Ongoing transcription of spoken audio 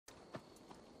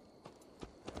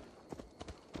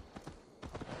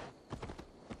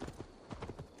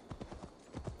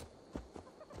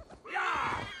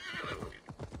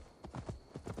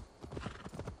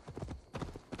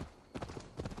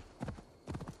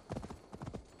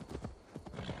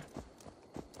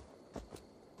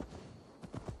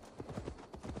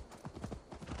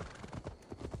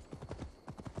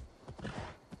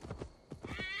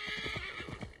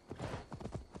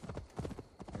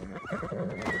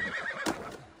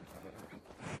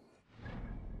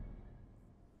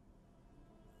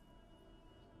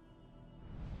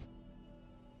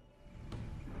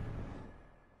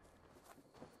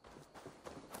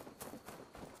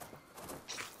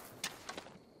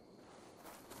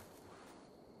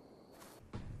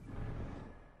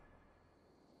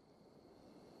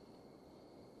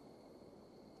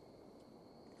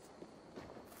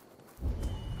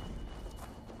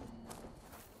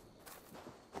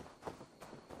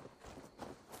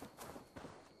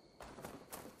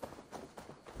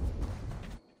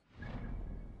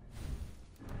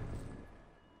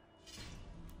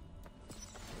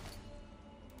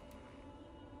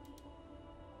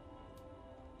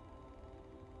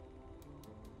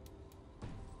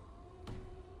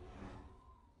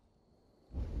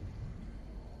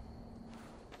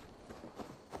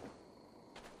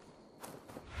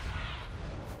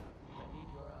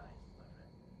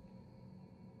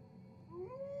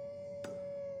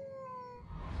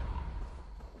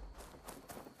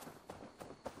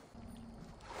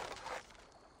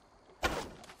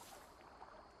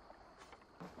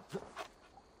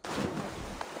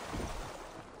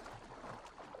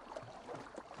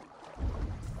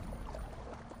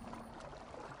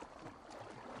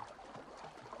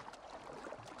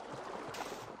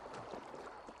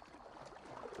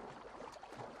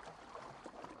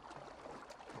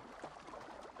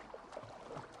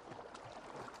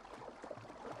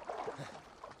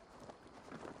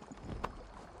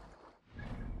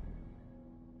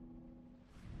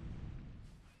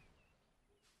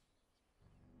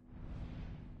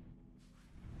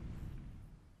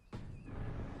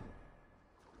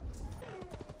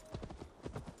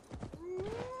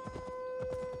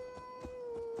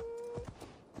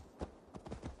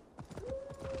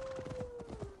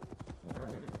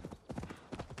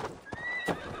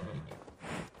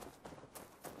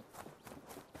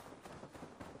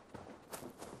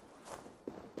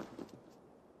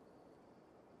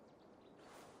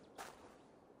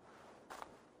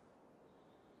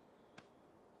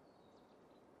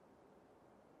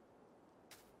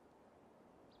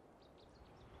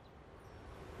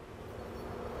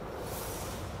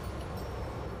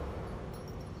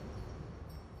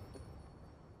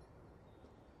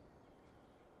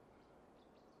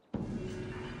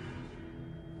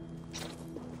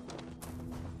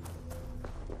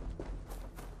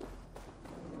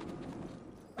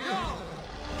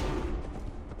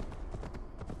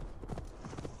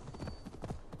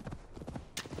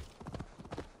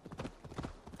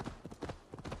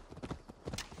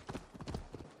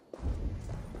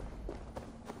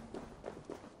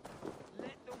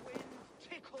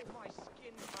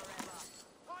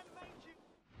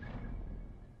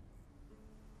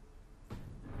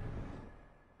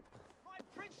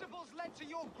to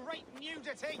your great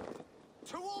nudity!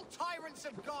 To all tyrants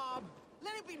of garb,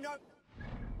 let it be known...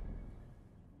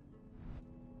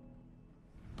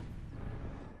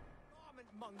 Garment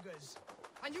mongers!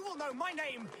 And you all know my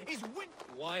name is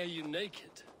Why are you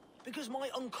naked? Because my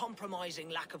uncompromising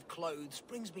lack of clothes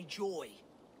brings me joy.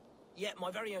 Yet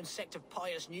my very own sect of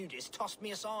pious nudists tossed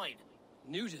me aside.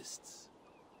 Nudists?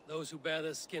 Those who bare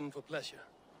their skin for pleasure.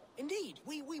 Indeed,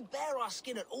 we bare our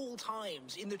skin at all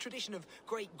times, in the tradition of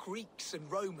great Greeks and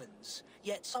Romans.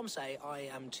 Yet some say I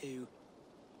am too...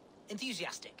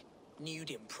 enthusiastic.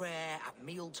 Nude in prayer, at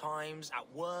meal times, at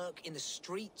work, in the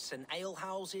streets and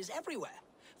alehouses, everywhere.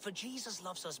 For Jesus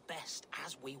loves us best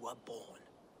as we were born.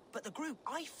 But the group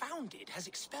I founded has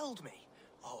expelled me.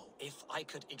 Oh, if I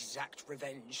could exact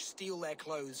revenge, steal their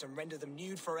clothes and render them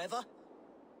nude forever,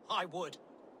 I would.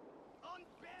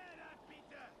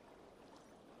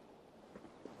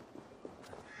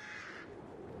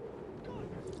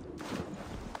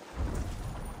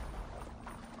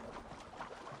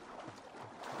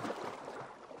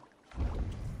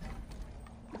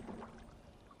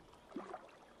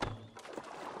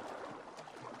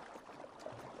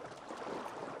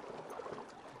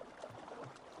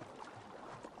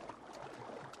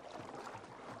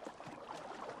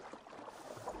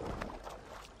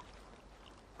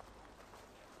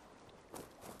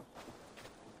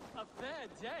 A fair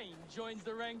Dane joins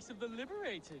the ranks of the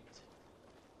liberated.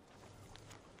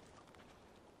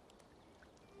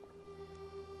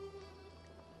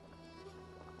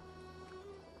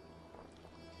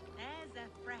 There's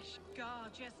a fresh,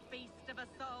 gorgeous beast of a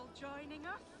soul joining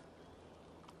us.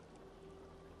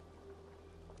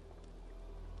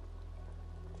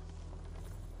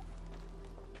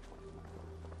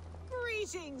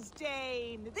 Greetings,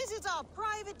 Dane. This is our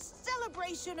private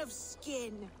celebration of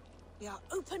skin. We are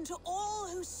open to all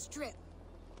who strip.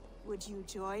 Would you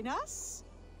join us?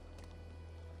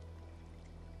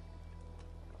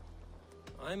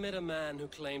 I met a man who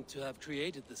claimed to have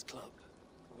created this club.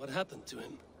 What happened to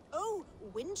him? Oh,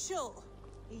 Winchell.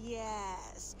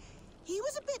 Yes. He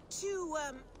was a bit too,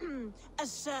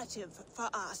 assertive for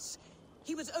us.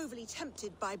 He was overly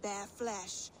tempted by bare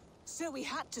flesh, so we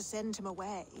had to send him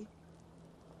away.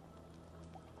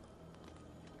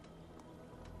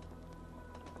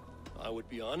 I would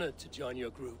be honored to join your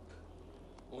group.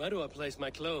 Where do I place my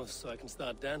clothes so I can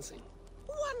start dancing?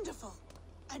 Wonderful!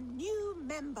 A new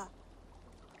member.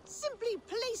 Simply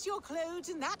place your clothes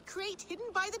in that crate hidden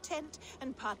by the tent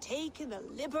and partake in the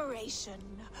liberation.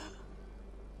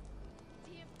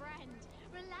 Dear friend,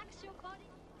 relax your body.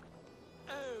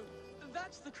 Oh,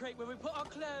 that's the crate where we put our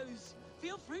clothes.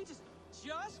 Feel free to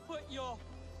just put your...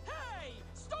 Hey!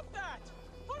 Stop that!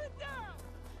 Put it down!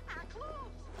 Our clothes!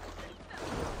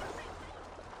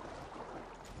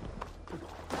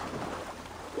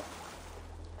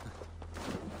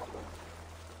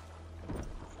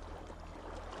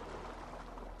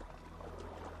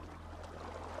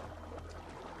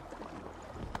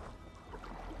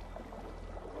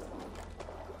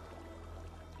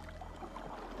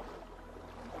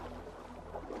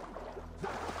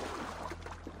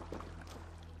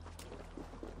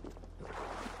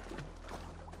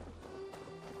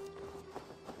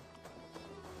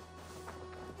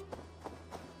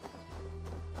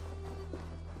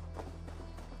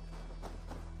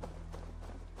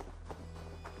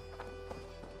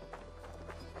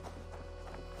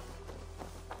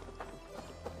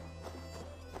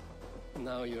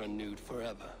 Now you're nude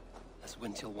forever, as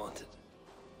Winchell wanted.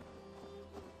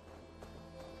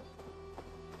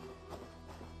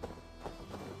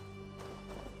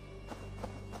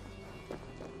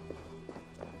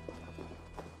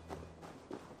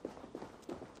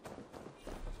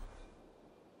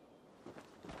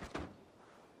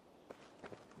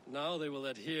 Now they will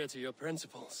adhere to your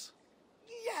principles.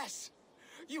 Yes!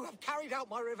 You have carried out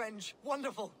my revenge.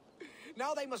 Wonderful.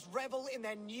 Now they must revel in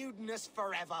their nudeness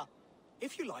forever.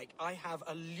 If you like, I have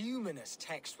a luminous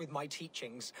text with my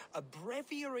teachings, a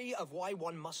breviary of why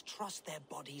one must trust their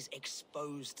body's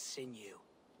exposed sinew.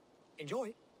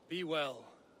 Enjoy. Be well,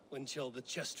 Winchell the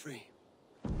Chest-free.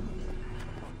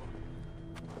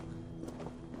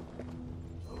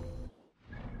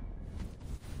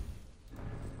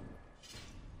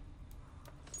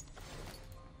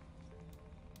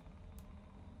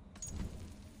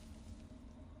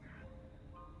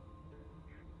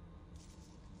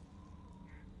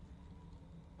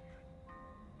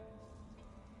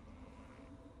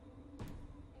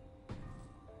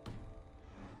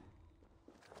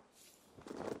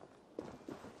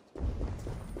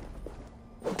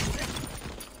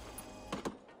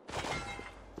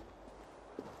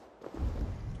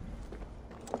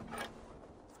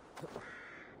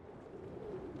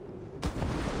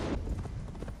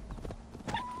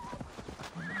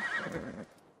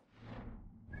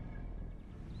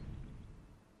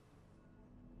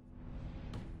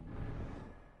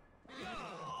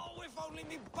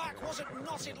 back wasn't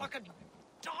knotted like a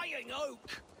dying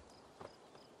oak.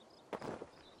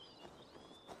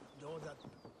 No, that...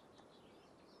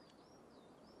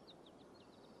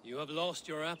 You have lost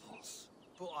your apples.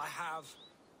 But I have.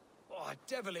 Oh, a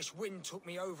devilish wind took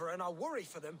me over and I worry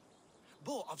for them.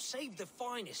 But I've saved the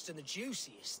finest and the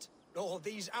juiciest. Oh,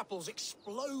 these apples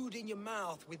explode in your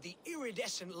mouth with the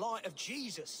iridescent light of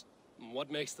Jesus. What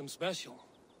makes them special?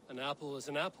 An apple is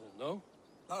an apple, no?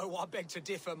 Oh, I beg to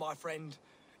differ, my friend.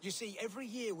 You see, every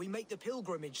year we make the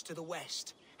pilgrimage to the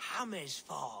west. Hammer's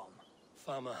farm.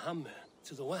 Farmer Hammer,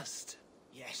 to the west.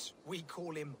 Yes, we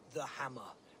call him the Hammer.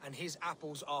 And his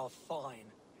apples are fine.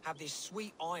 Have this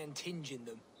sweet iron tinge in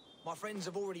them. My friends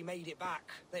have already made it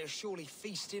back. They are surely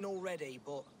feasting already,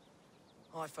 but...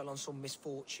 I fell on some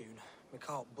misfortune. My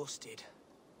cart busted.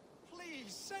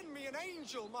 Please, send me an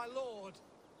angel, my lord.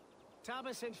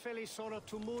 Tabes et felisoro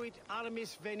tumuit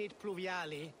armis venit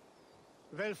pluviali,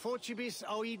 vel focibis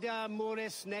auida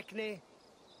mores necne,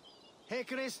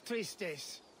 hecres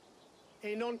tristes,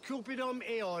 e non cupidum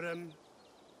eorum,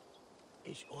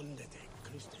 is ondete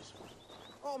Christus.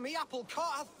 Oh, me apple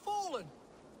cart hath fallen!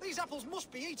 These apples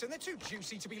must be eaten, they're too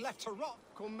juicy to be left to rot.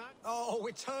 Oh,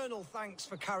 eternal thanks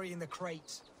for carrying the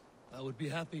crate. I would be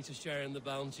happy to share in the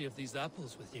bounty of these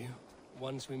apples with you,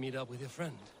 once we meet up with your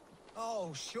friend.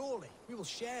 Oh, surely. We will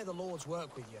share the Lord's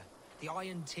work with you. The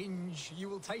iron tinge, you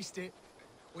will taste it.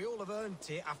 We all have earned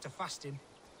it after fasting.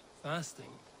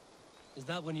 Fasting? Is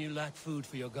that when you lack food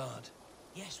for your god?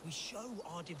 Yes, we show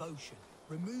our devotion,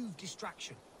 remove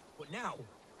distraction. But now,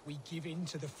 we give in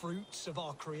to the fruits of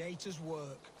our Creator's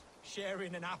work.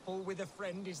 Sharing an apple with a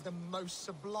friend is the most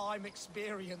sublime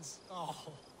experience.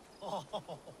 Oh.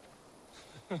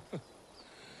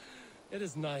 It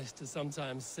is nice to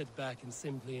sometimes sit back and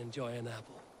simply enjoy an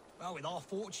apple. Well, with our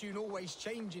fortune always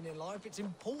changing in life, it's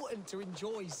important to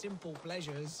enjoy simple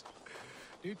pleasures.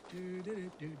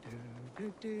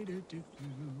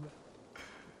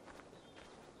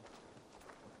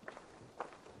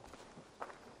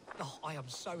 Oh, I am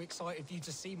so excited for you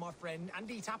to see my friend and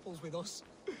eat apples with us.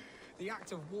 The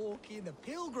act of walking, the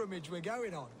pilgrimage we're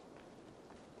going on.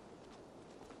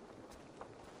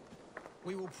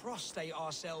 We will prostrate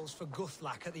ourselves for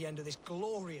Guthlac at the end of this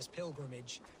glorious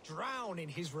pilgrimage, drown in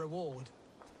his reward.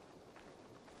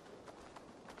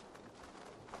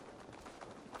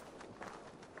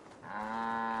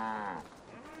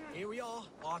 Here we are,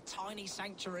 our tiny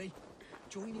sanctuary.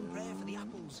 Join in prayer for the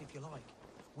apples, if you like.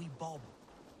 We bob.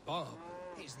 Bob?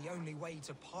 It's the only way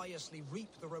to piously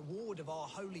reap the reward of our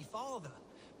Holy Father.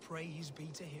 Praise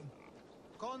be to him.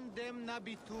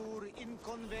 Condemnabitur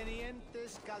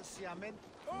inconvenientes calciament.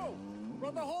 Oh,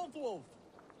 Brother Holtwolf.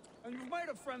 And you've made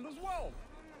a friend as well.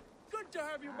 Good to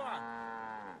have you back.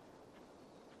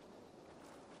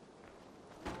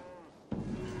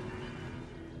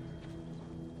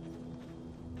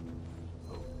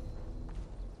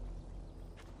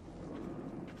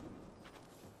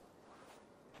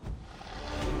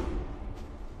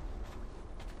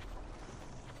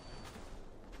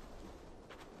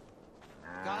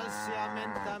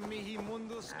 Calciamenta mihi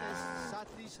mundus est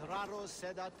satis raro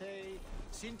sedate,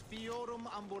 sint fiorum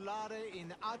ambulare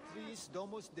in atris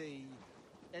domus Dei,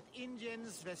 et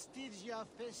ingens vestigia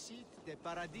fecit de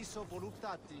paradiso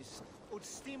voluptatis, ut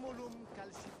stimulum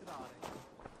calcitrare.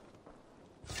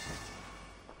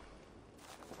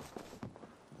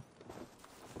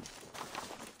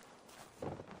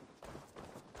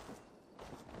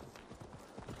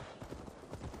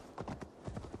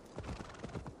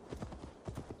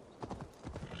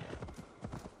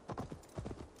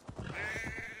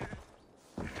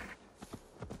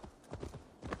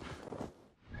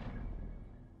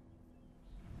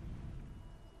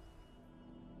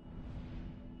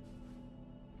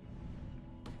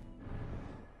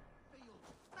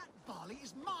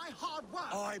 Is my hard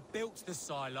work. I built the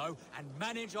silo and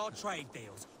manage our trade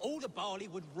deals. All the barley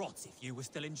would rot if you were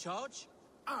still in charge.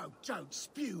 Oh, don't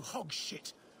spew hog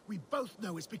shit. We both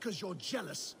know it's because you're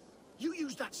jealous. You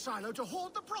used that silo to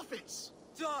hoard the profits.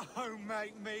 Don't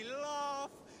make me laugh.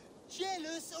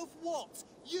 Jealous of what?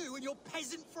 You and your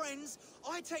peasant friends?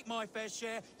 I take my fair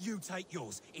share, you take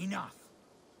yours. Enough.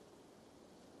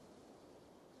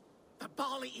 The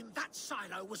barley in that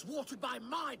silo was watered by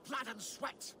my blood and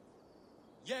sweat.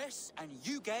 Yes, and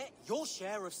you get your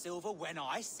share of silver when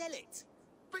I sell it.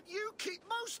 But you keep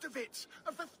most of it.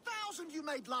 Of the 1,000 you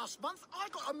made last month, I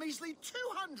got a measly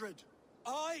 200.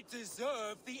 I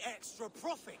deserve the extra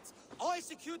profit. I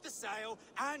secured the sale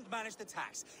and managed the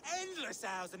tax. Endless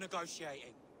hours of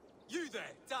negotiating. You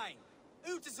there, Dane.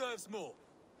 Who deserves more?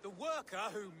 The worker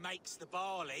who makes the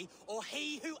barley, or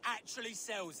he who actually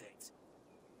sells it?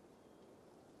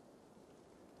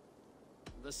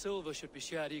 The silver should be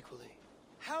shared equally.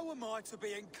 How am I to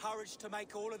be encouraged to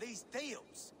make all of these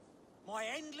deals? My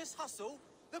endless hustle?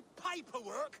 The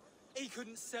paperwork? He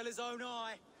couldn't sell his own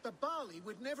eye. The barley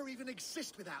would never even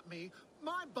exist without me.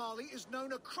 My barley is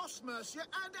known across Mercia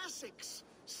and Essex.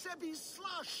 Sebi's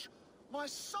slush. My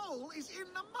soul is in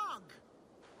the mug.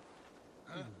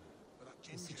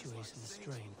 The situation is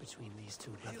strained between these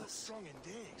two brothers. Strong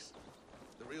in days.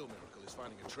 The real miracle is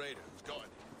finding a trader who's got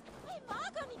it.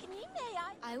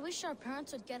 I wish our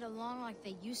parents would get along like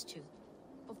they used to.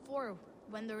 Before,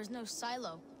 when there was no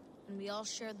silo, and we all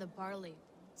shared the barley.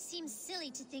 Seems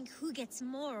silly to think who gets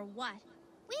more or what.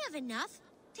 We have enough.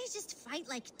 They just fight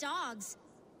like dogs.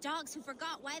 Dogs who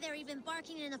forgot why they're even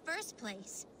barking in the first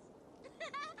place.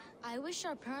 I wish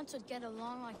our parents would get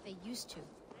along like they used to.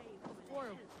 Before,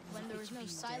 when there was no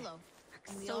silo,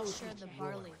 and we all shared the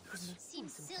barley.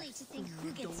 Seems silly to think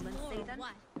who gets more or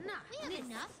what. We have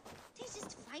enough. They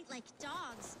just fight like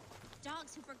dogs.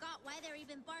 Dogs who forgot why they're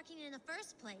even barking in the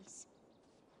first place.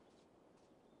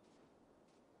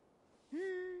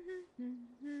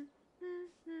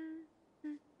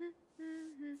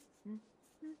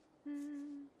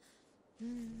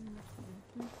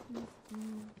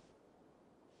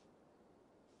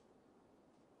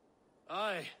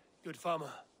 Aye, good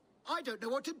farmer. I don't know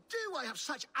what to do. I have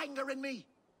such anger in me.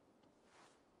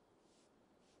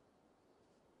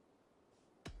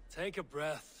 Take a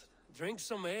breath, drink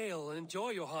some ale, and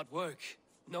enjoy your hard work.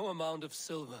 No amount of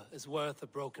silver is worth a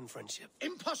broken friendship.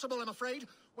 Impossible, I'm afraid.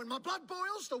 When my blood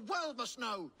boils, the world must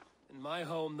know. In my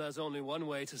home, there's only one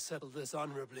way to settle this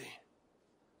honorably.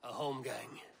 A home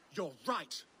gang. You're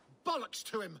right. Bollocks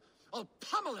to him. I'll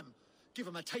pummel him. Give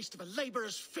him a taste of a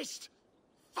labourer's fist.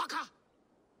 Fucker!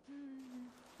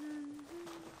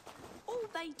 All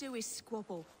they do is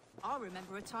squabble. I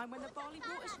remember a time when the barley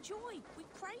brought us joy. We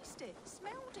praised it,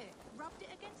 smelled it, rubbed it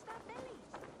against our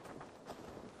bellies.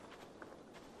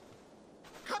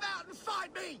 Come out and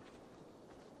find me!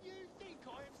 You think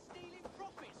I am stealing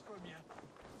profits from you?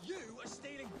 You are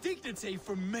stealing dignity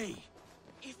from me.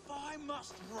 If I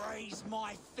must raise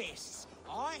my fists,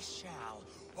 I shall.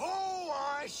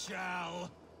 Oh, I shall.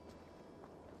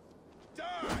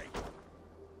 Die!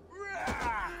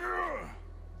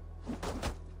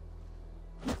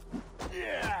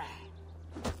 Yeah.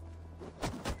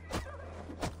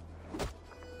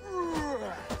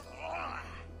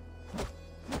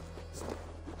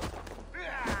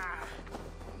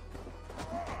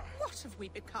 What have we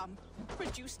become?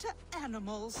 Reduced to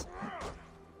animals.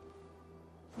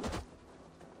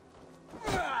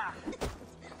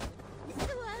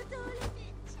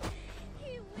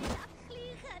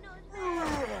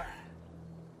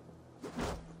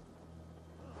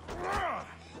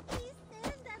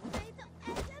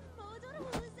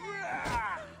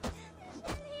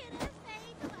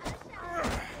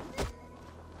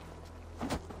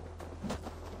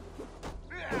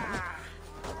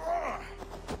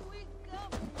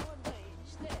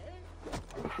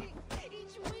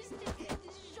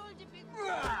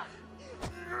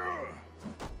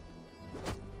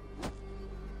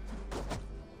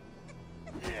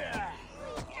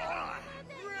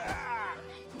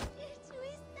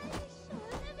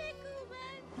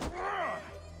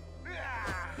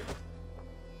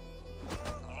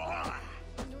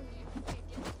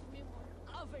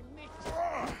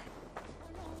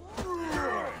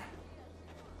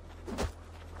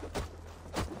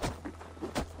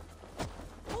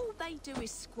 Do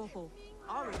is squabble.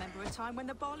 I remember a time when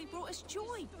the barley brought us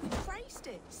joy. We praised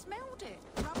it, smelled it,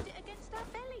 rubbed it against our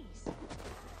bellies.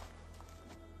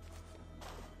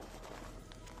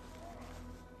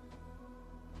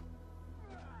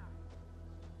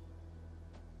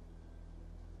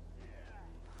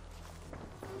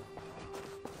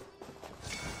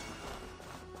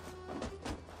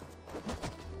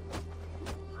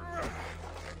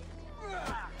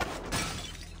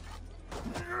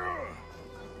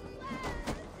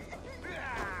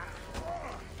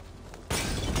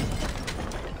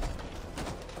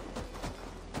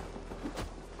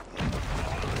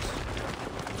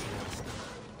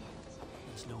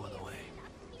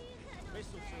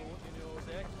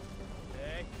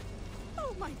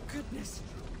 Oh my goodness!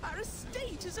 Our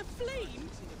estate is aflame!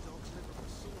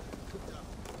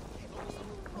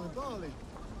 My barley.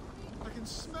 I can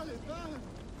smell it burn.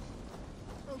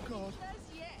 Oh God.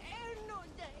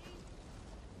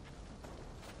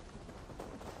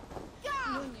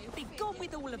 Be gone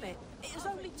with all of it. It has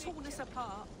only torn us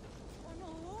apart.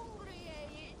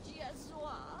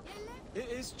 It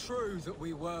is true that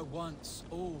we were once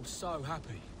all so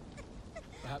happy.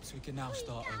 Perhaps we can now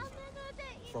start over.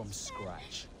 From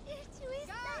scratch.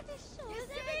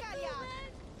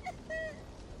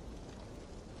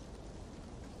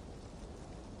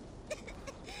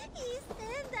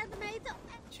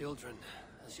 Children,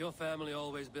 has your family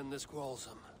always been this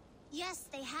quarrelsome? Yes,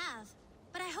 they have.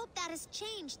 But I hope that has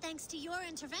changed thanks to your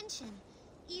intervention.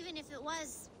 Even if it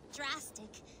was drastic.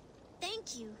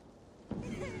 Thank you.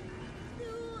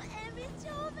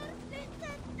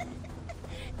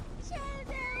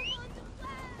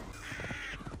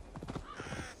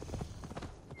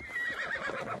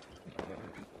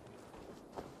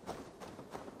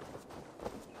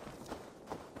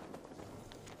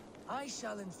 I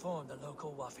shall inform the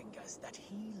local Waffingers that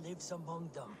he lives among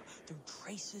them through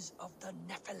traces of the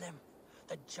Nephilim,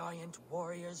 the giant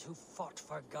warriors who fought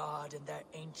for God in their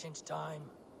ancient time.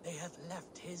 They have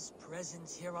left his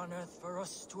presence here on Earth for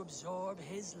us to absorb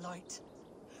his light.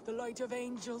 The light of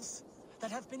angels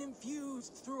that have been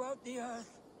infused throughout the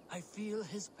Earth. I feel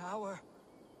his power.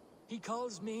 He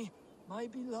calls me my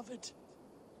beloved,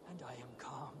 and I am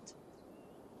calmed.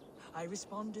 I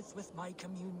respondeth with my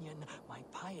communion, my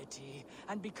piety,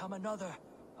 and become another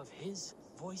of his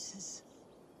voices.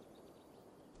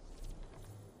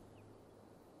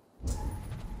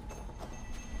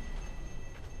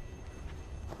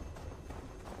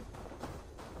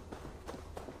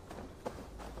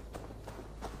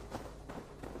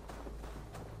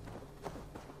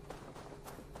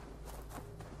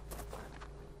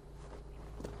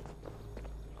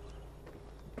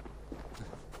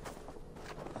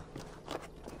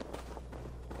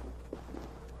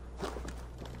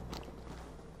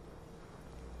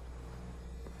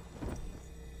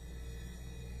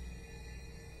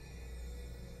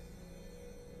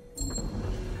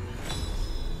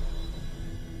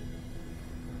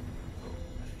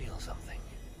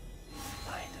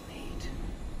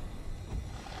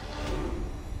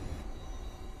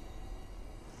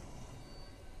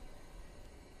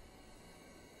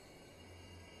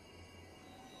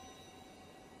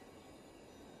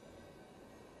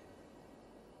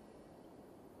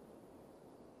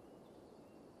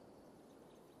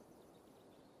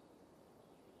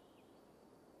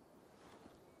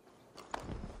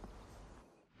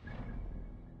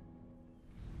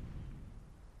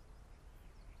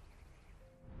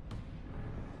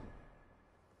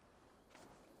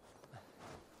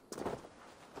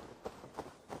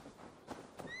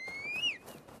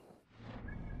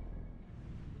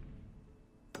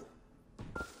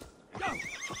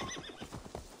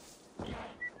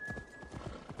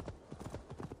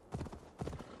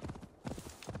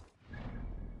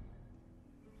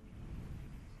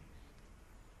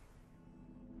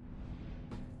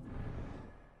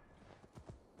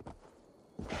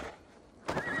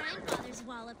 Grandfather's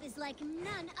wallop is like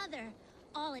none other.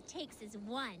 All it takes is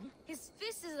one. His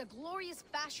fist is a glorious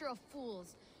basher of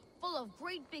fools, full of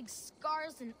great big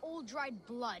scars and old dried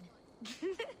blood.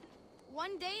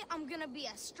 One day, I'm gonna be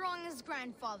as strong as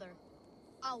grandfather.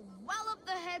 I'll wallop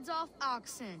the heads off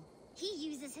oxen. He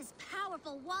uses his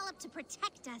powerful wallop to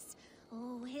protect us.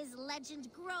 Oh, his legend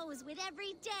grows with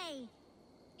every day.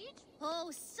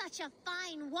 Oh, such a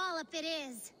fine wallop it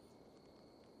is.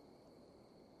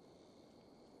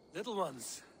 Little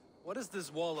ones, what is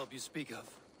this wallop you speak of?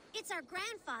 It's our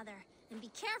grandfather, and be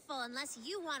careful unless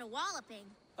you want a walloping.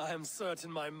 I am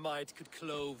certain my might could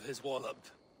clove his wallop.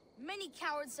 Many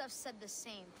cowards have said the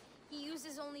same. He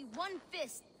uses only one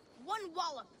fist, one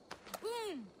wallop.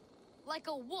 Boom! Like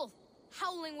a wolf,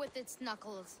 howling with its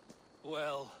knuckles.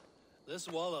 Well, this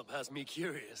wallop has me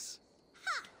curious.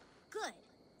 Ha! Good.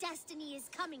 Destiny is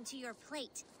coming to your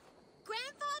plate.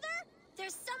 Grandfather,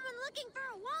 there's someone looking for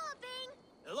a walloping.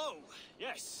 Hello.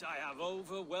 Yes, I have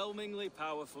overwhelmingly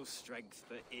powerful strength,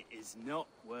 but it is not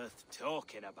worth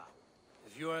talking about.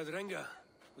 If you are Drenga,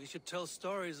 we should tell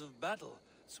stories of battle,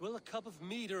 swill a cup of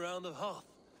mead around the hearth,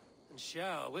 and share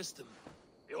our wisdom.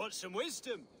 You want some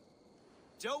wisdom?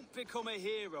 Don't become a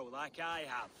hero like I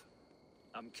have.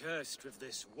 I'm cursed with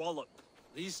this wallop.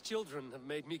 These children have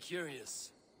made me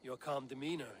curious. Your calm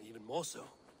demeanor, even more so.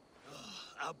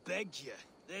 I beg you.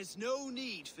 There's no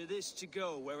need for this to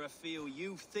go where I feel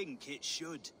you think it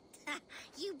should.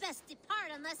 You best depart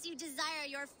unless you desire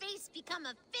your face become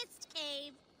a fist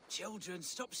cave. Children,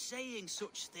 stop saying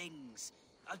such things.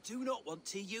 I do not want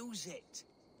to use it.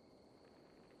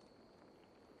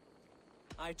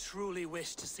 I truly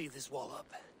wish to see this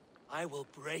wallop. I will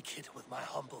break it with my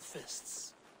humble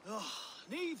fists. Oh,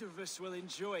 neither of us will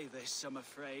enjoy this, I'm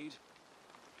afraid.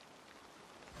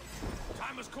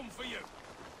 Time has come for you.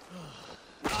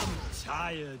 I'm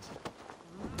tired.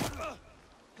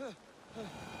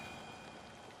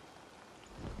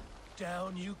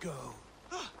 Down you go.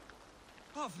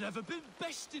 I've never been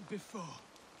bested before.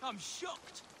 I'm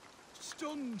shocked.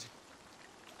 Stunned.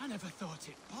 I never thought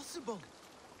it possible.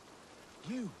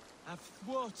 You have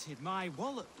thwarted my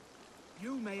wallop.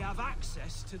 You may have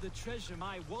access to the treasure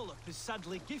my Walloper has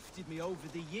sadly gifted me over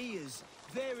the years.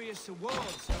 Various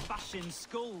awards for bashing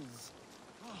skulls.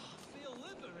 Oh, I feel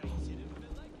liberated and my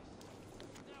legacy.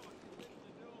 Now I can live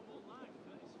the normal life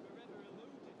that is forever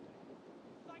eluded me.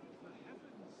 Thank the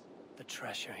heavens. The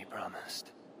treasure he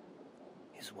promised.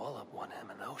 His Walloper won him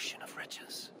an ocean of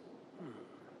riches.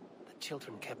 The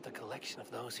children kept a collection of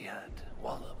those he had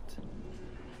walloped.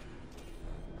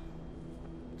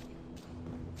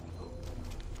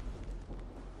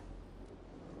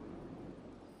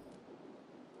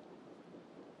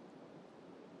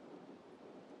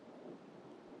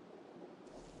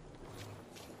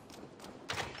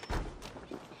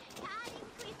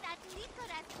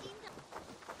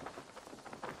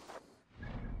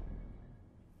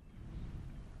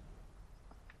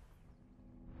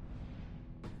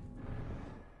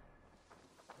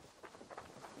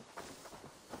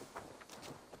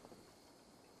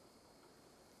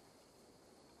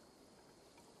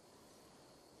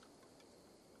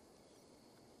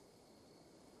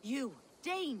 You,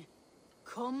 Dane,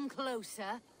 come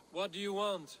closer. What do you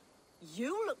want?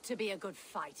 You look to be a good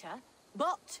fighter,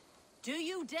 but do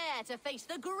you dare to face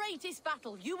the greatest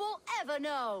battle you will ever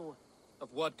know?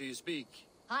 Of what do you speak?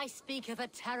 I speak of a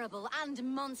terrible and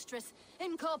monstrous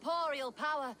incorporeal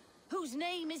power whose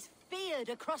name is feared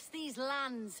across these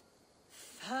lands.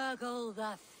 Fergal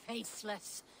the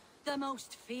Faceless, the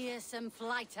most fearsome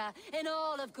fighter in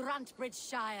all of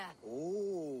GRANTEBRIDGESCIRE.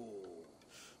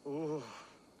 Oh.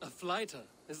 A fighter?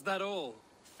 Is that all?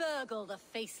 Fergal the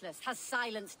Faceless has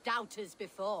silenced doubters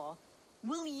before.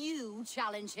 Will you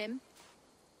challenge him?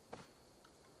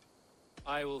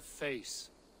 I will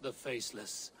face the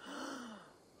Faceless.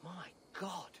 My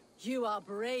God. You are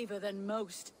braver than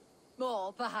most.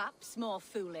 Or perhaps more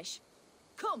foolish.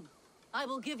 Come, I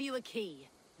will give you a key.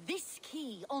 This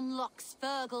key unlocks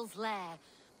Fergal's lair,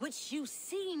 which you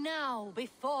see now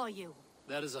before you.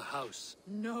 That is a house.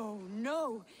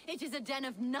 No. It is a den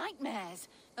of nightmares.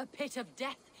 A pit of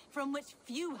death from which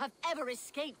few have ever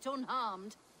escaped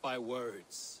unharmed. By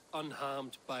words.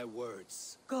 Unharmed by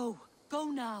words. Go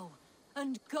now.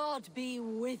 And God be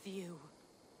with you.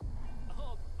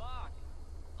 Oh, fuck.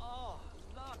 Oh,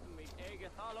 lad mitt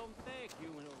eget hallontek, you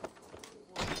know.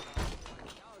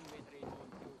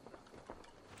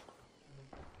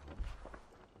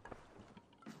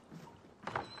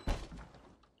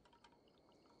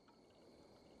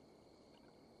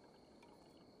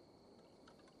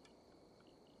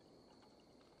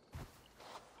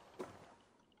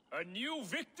 A new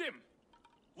victim?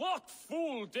 What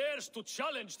fool dares to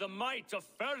challenge the might of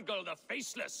Fergal the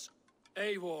Faceless?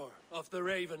 Eivor of the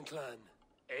Raven Clan.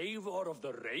 Eivor of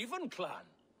the Raven Clan?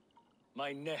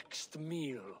 My next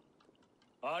meal.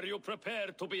 Are you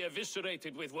prepared to be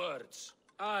eviscerated with words?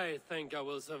 I think I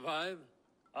will survive.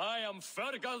 I am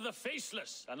Fergal the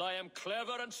Faceless, and I am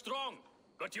clever and strong.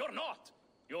 But you're not.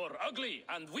 You're ugly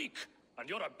and weak, and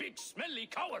you're a big, smelly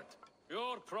coward.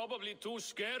 You're probably too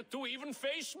scared to even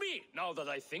face me, now that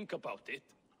I think about it.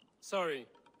 Sorry,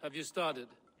 have you started?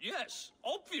 Yes,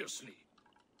 obviously.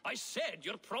 I said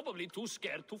you're probably too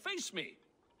scared to face me.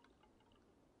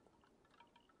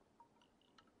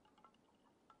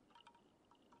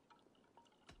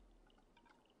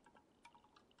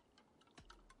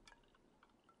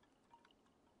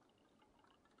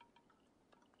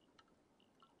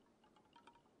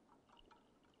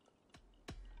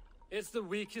 It's the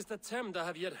weakest attempt I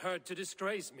have yet heard to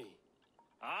disgrace me.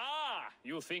 Ah,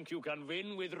 you think you can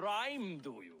win with rhyme,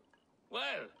 do you?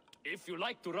 Well, if you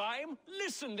like to rhyme,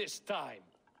 listen this time.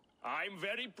 I'm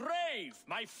very brave.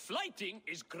 My flighting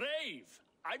is grave.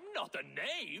 I'm not a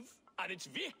knave, and it's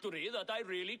victory that I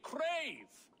really crave.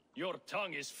 Your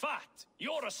tongue is fat.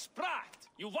 You're a sprat.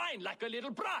 You whine like a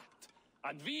little brat.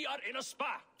 And we are in a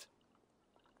spat.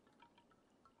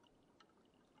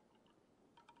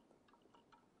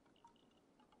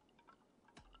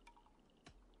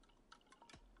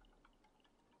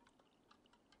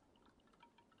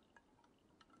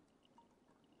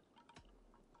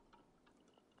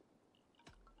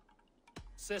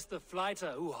 Says the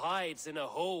fighter who hides in a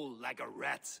hole like a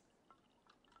rat.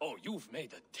 Oh, you've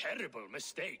made a terrible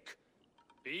mistake.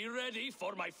 Be ready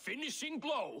for my finishing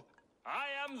blow. I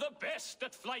am the best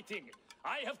at fighting.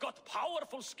 I have got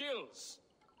powerful skills.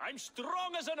 I'm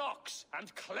strong as an ox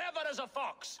and clever as a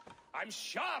fox. I'm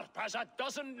sharp as a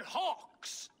dozen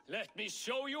hawks. Let me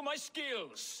show you my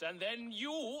skills, and then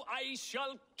you I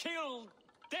shall kill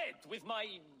dead with my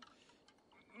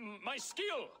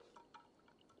skill.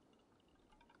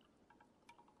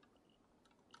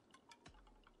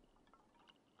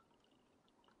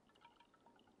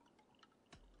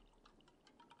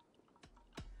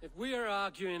 If we are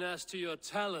arguing as to your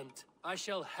talent, I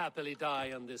shall happily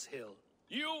die on this hill.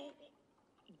 You...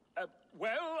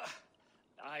 well...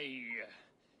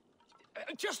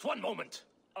 just one moment.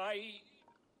 I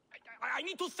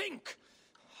need to think.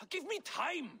 Give me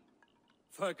time.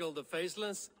 Fergal the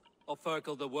Faceless or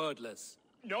Fergal the Wordless?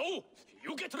 No,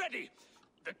 you get ready.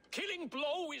 The killing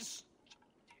blow is...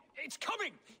 it's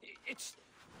coming. It's...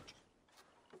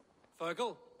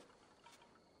 Fergal?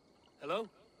 Hello?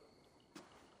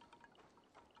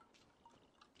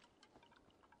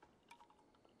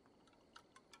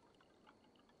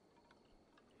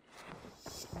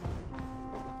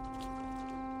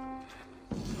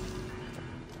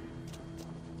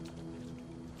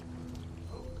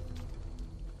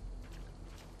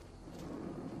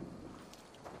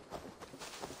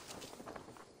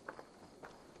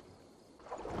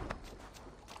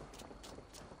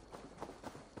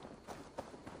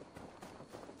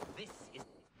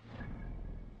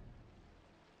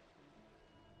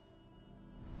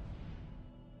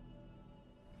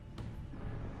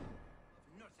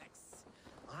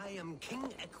 I am King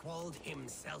Eivor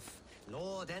himself,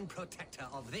 Lord and Protector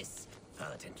of this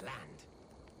verdant land.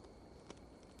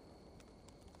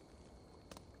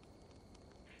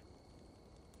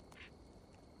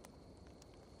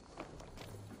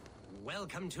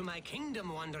 Welcome to my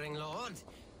kingdom, Wandering Lord.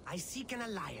 I seek an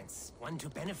alliance, one to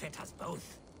benefit us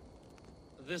both.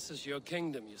 This is your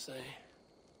kingdom, you say?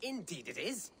 Indeed it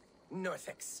is.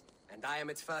 Norsexe, and I am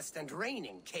its first and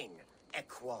reigning king,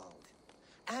 Eivor.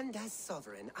 And as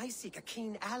sovereign, I seek a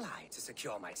keen ally to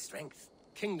secure my strength.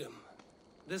 Kingdom?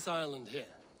 This island here?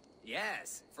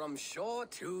 Yes, from shore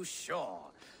to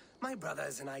shore. My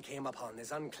brothers and I came upon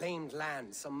this unclaimed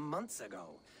land some months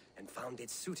ago, and found it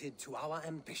suited to our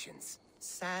ambitions.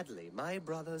 Sadly, my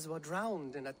brothers were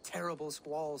drowned in a terrible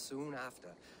squall soon after,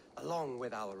 along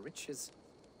with our riches.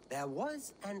 There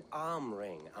was an arm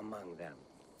ring among them.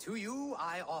 To you,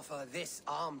 I offer this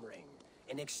arm ring,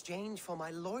 in exchange for my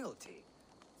loyalty.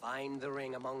 Find the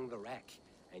ring among the wreck,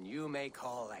 and you may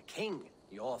call a king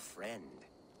your friend.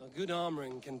 A good arm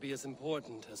ring can be as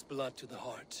important as blood to the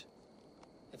heart.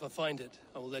 If I find it,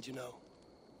 I will let you know.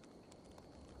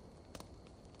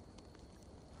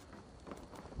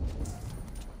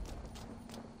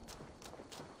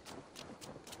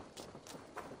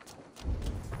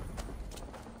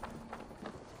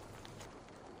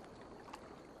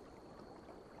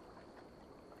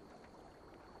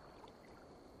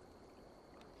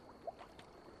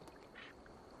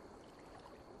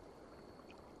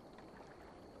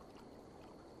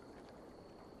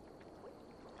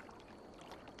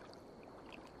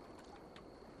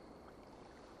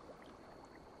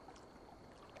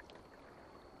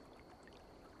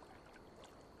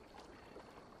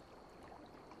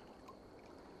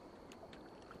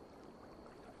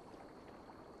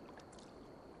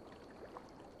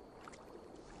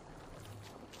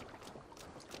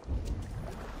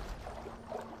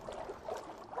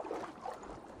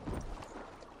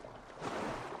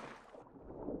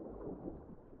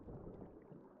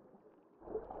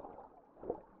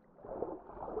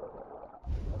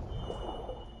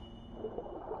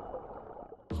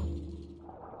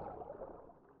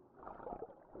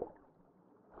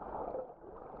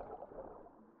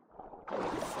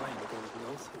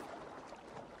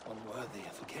 Unworthy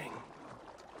of a king.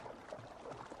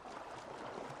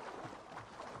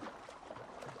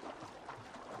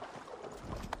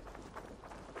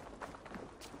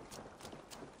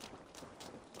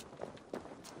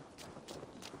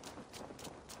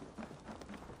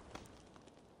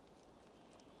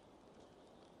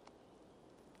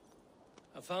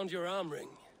 I found your arm ring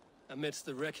amidst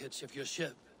the wreckage of your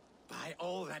ship. By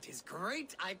all that is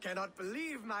great, I cannot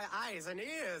believe my eyes and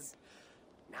ears.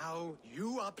 Now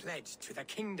you are pledged to the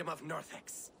kingdom of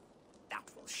Norsexe. That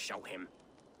will show him.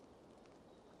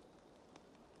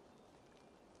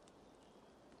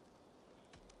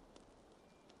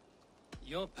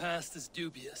 Your past is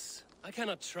dubious. I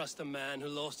cannot trust a man who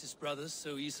lost his brothers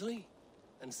so easily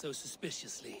and so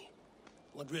suspiciously.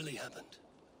 What really happened?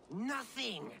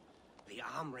 Nothing! The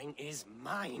arm ring is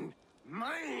mine.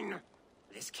 Mine!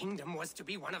 This kingdom was to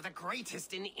be one of the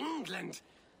greatest in England.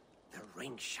 The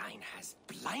ring shine has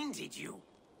blinded you.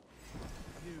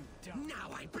 Now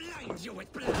I blind you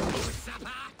with blood,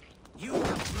 usurper! You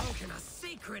have broken a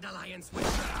sacred alliance with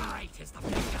the greatest of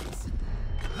kingdoms.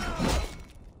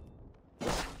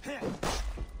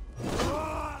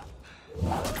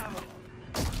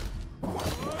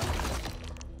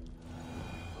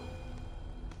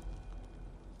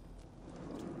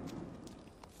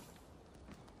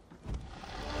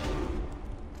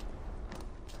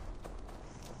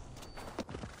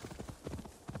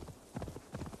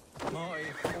 My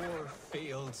poor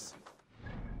fields.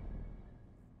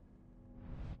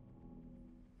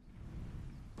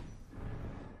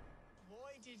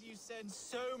 Why did you send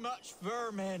so much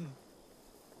vermin?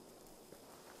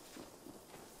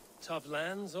 Tough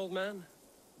lands, old man?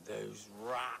 Those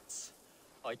rats.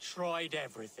 I tried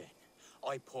everything.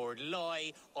 I poured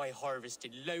lye, I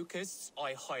harvested locusts,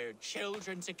 I hired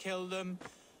children to kill them.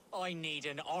 I need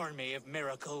an army of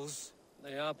miracles.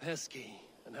 They are pesky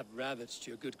and have ravaged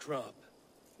your good crop.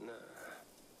 Nah,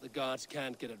 the gods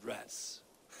can't get at rats.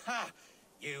 Ha!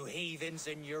 You heathens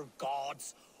and your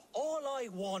gods. All I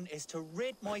want is to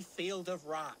rid my field of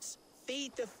rats.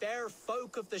 Feed the fair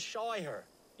folk of the Shire.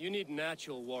 You need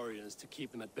natural warriors to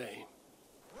keep them at bay.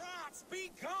 Rats,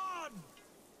 be gone!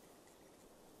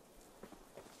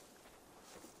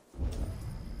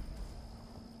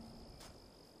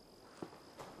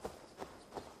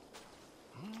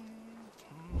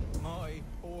 My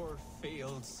poor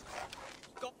fields.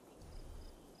 God,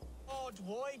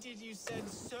 why did you send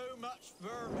so much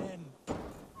vermin?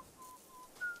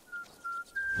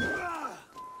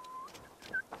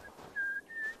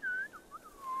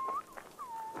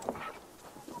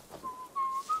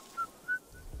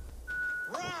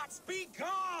 Rats, be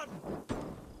gone!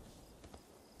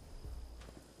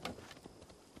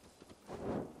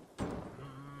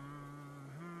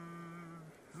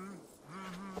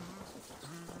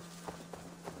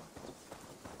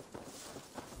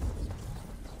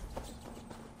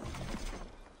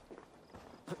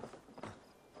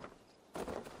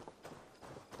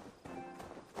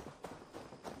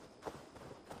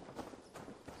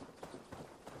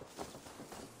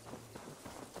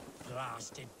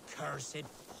 Blasted, cursed,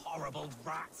 horrible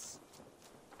rats!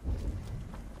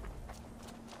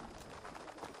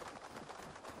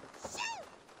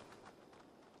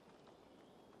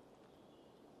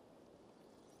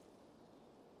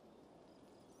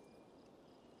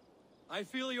 I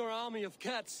feel your army of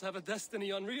cats have a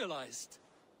destiny unrealized.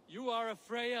 You are a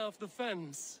Freya of the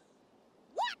Fens.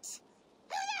 What? Who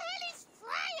the hell is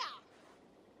Freya?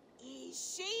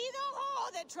 Is she the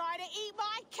whore that tried to eat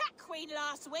my cat queen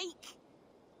last week?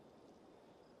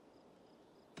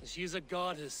 She's a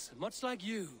goddess, much like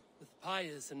you, with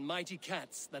pious and mighty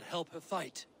cats that help her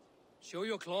fight. Show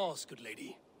your claws, good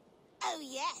lady. Oh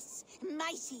yes,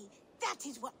 mighty. That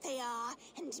is what they are,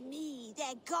 and me,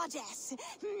 their goddess.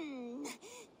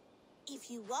 If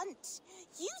you want,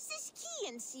 use this key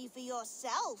and see for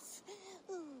yourself.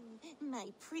 Ooh,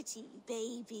 my pretty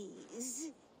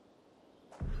babies.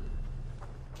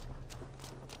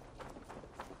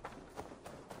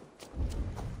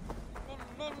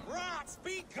 Rats,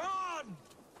 be gone!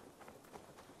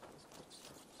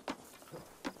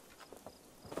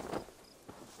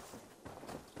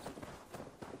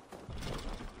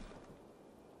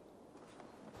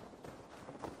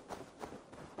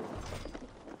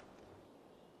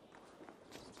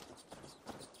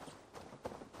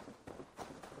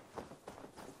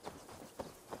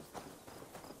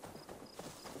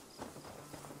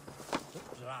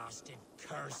 Blasted,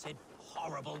 cursed,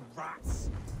 horrible rats!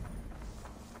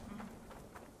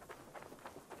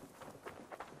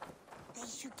 They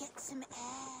should get some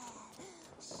air.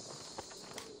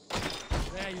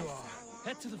 There you are.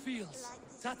 Head to the fields.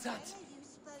 Tat-tat.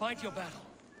 Fight your battle.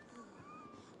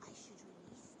 I should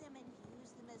release them and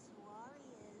use them as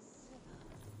warriors.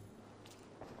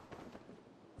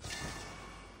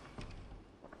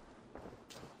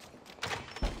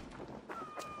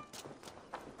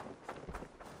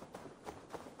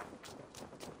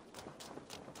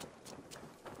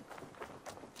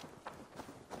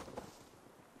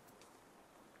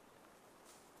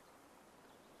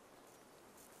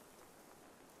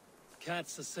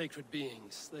 Cats are sacred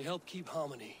beings. They help keep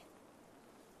harmony.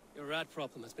 Your rat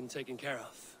problem has been taken care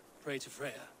of. Pray to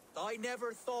Freya. I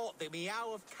never thought the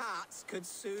meow of cats could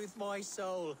soothe my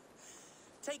soul.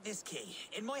 Take this key.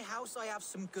 In my house I have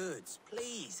some goods.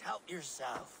 Please, help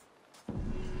yourself.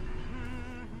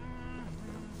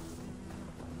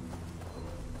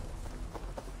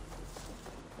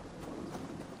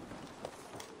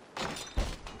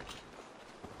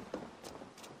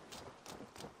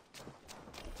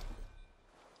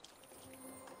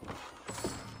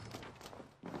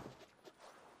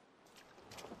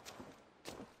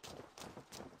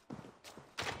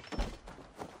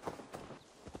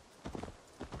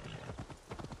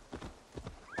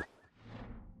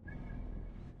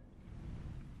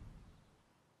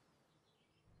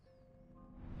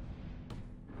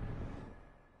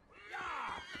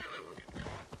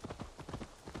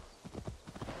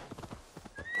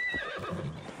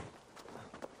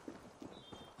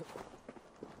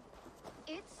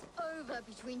 It's over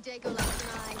between Degolas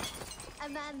and I. A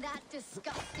man that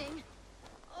disgusting.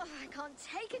 Oh, I can't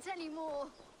take it anymore.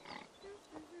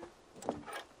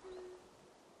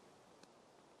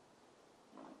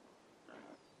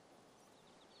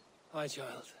 Hi,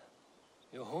 child.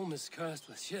 Your home is cursed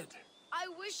with shit. I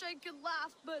wish I could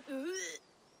laugh, but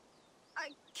I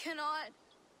cannot.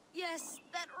 Yes,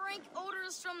 that rank odor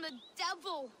is from the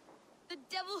devil. The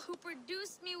devil who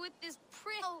produced me with this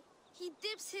prick. He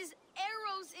dips his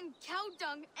arrows in cow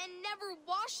dung and never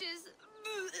washes.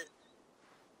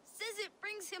 Says it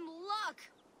brings him luck.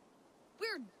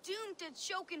 We're doomed to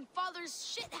choke in Father's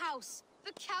shithouse.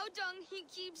 The cow dung he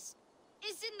keeps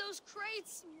is in those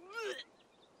crates.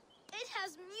 It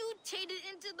has mutated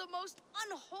into the most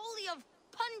unholy of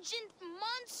pungent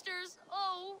monsters.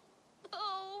 Oh.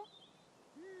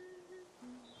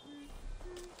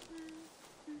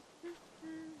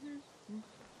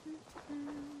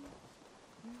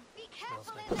 Be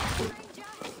careful in there,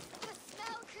 stranger. The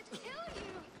smell could kill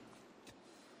you.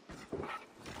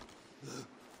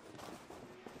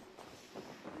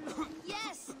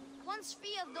 Yes, once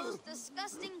free of those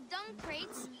disgusting dung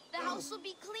crates, the house will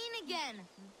be clean again.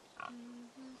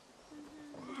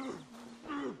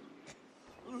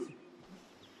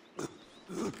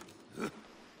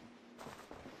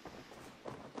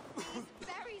 These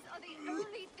berries are the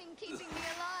only thing keeping me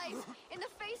alive in the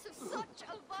face of such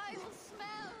a vile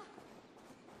smell.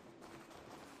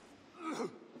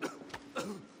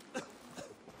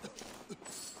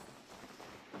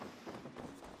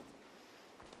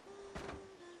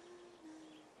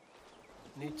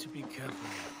 Need to be careful.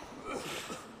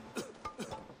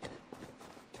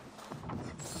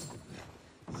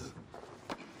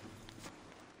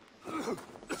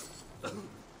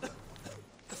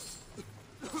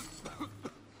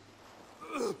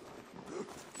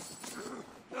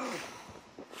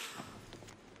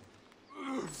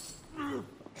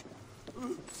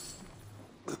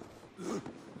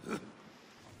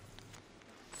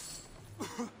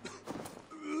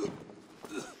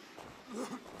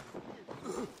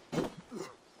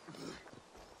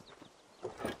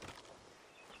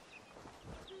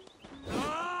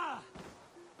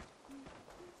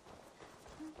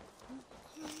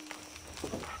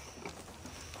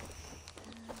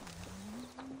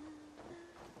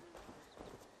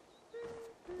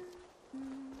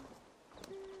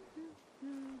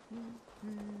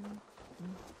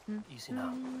 Easy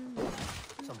now.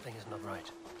 Something is not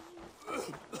right.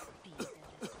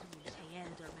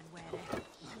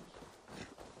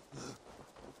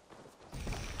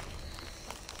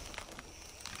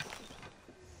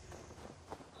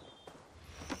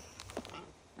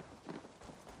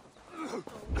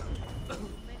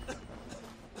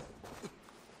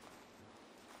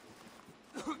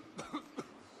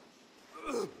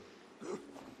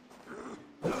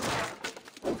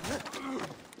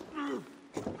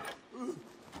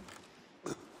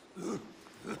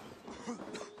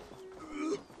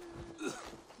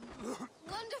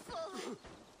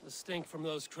 The stink from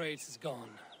those crates is gone.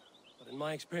 But in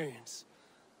my experience,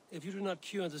 if you do not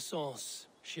cure the source,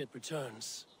 shit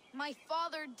returns. My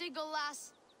father,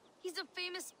 Degolas, he's a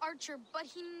famous archer, but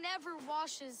he never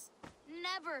washes.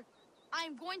 Never.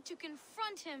 I'm going to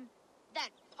confront him. That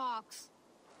pox.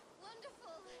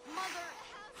 Wonderful. Mother,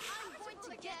 I'm going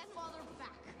to get Father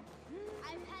back.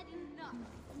 I've had enough.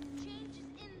 Change is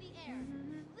in the air.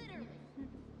 Literally.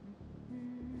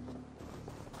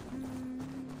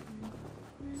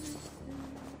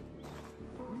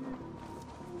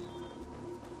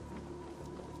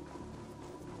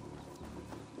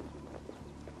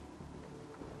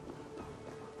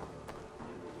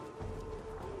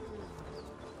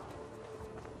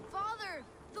 Father,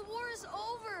 the war is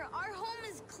over. Our home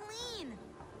is clean.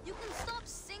 You can stop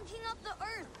sinking up the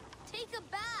earth. Take a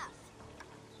bath.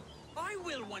 I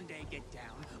will one day get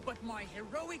down, but my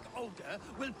heroic odor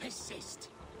will persist.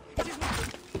 It is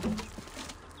not...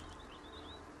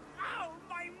 Ow,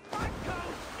 my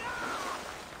mudcoat! No!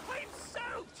 I'm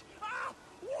soaked! Ah,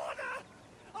 water!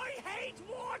 I hate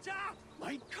water!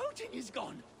 My coating is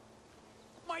gone.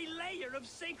 My layer of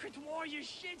sacred warrior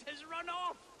shit has run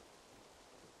off.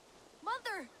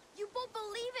 Mother, you won't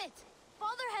believe it.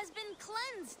 Father has been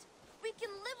cleansed. We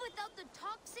can live without the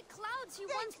toxic clouds he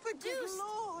once produced. Good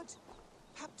Lord!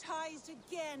 Baptized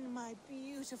again, my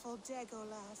beautiful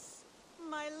Degolas.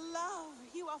 My love,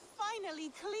 you are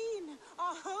finally clean.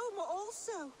 Our home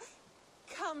also.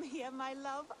 Come here, my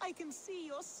love. I can see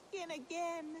your skin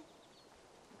again.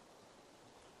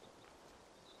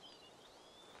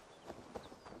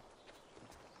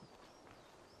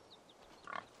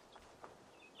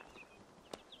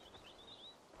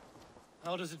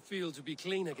 How does it feel to be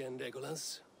clean again,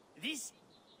 Degolas? This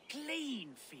clean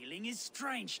feeling is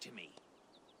strange to me.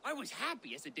 I was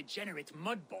happy as a degenerate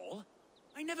mudball.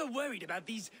 I never worried about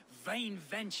these vain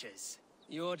ventures.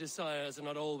 Your desires are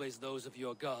not always those of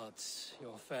your gods,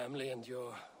 your family, and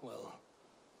your, well,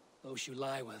 those you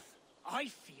lie with. I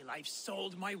feel I've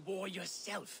sold my warrior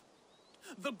self.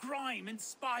 The grime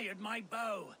inspired my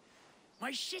bow.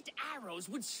 My shit arrows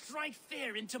would strike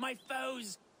fear into my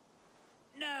foes'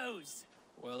 nose.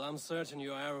 Well, I'm certain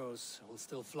your arrows will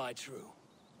still fly true.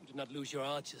 You did not lose your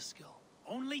archer's skill.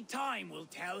 Only time will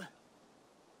tell.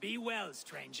 Be well,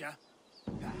 stranger.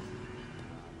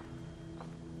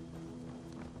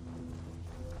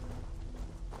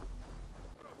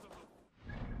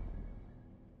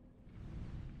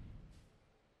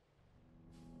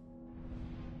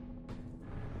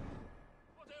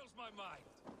 What ails my mind?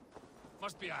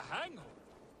 Must be a hangover.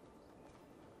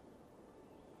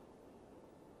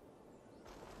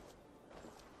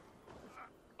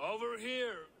 Over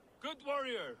here, good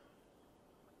warrior.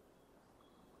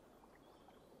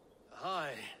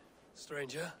 Hi,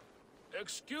 stranger.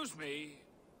 Excuse me,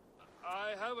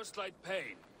 I have a slight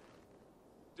pain.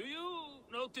 Do you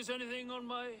notice anything on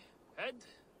my head?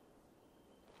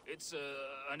 It's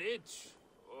an itch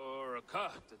or a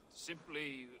cut that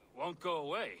simply won't go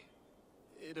away.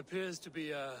 It appears to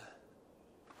be a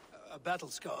battle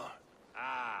scar.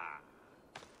 Ah,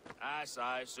 as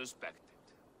I suspected.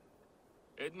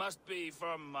 It must be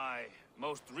from my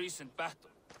most recent battle.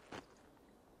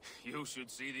 You should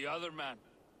see the other man.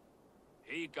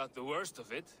 He got the worst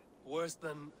of it. Worse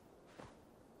than...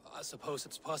 I suppose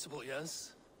it's possible,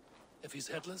 yes? If he's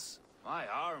headless? My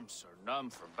arms are numb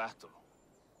from battle.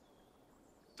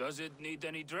 Does it need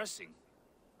any dressing?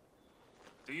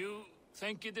 Do you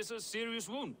think it is a serious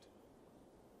wound?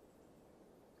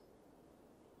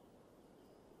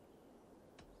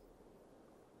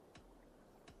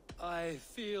 I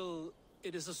feel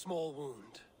it is a small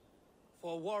wound.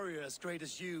 For a warrior as great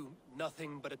as you,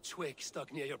 nothing but a twig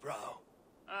stuck near your brow.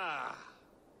 Ah,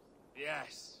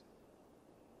 yes.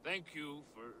 Thank you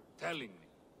for telling me.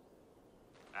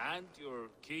 And your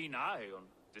keen eye on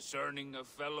discerning a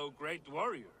fellow great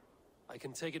warrior. I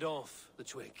can take it off, the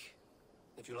twig,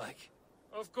 if you like.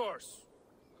 Of course.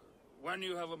 When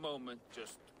you have a moment,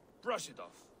 just brush it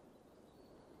off.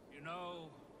 You know...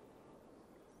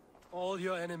 All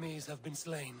your enemies have been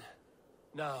slain.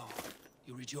 Now,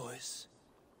 you rejoice.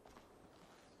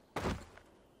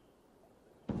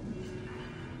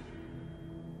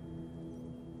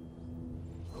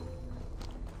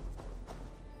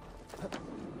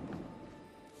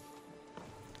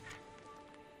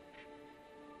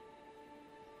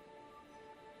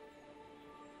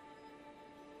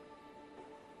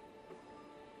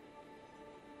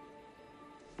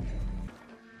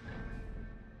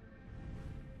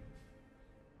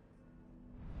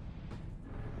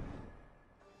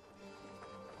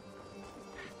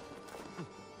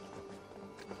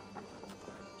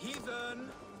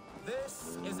 Heathen,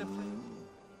 this is a...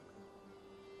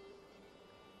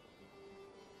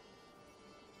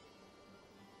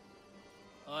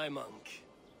 Aye, monk.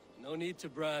 No need to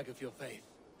brag of your faith.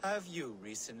 Have you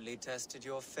recently tested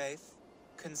your faith?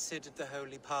 Considered the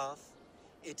holy path?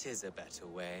 It is a better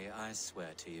way, I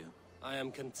swear to you. I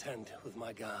am content with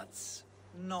my gods.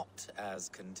 Not as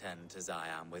content as I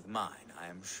am with mine, I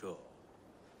am sure.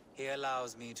 He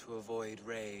allows me to avoid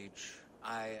rage.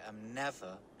 I am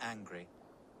never angry.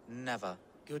 Never.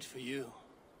 Good for you.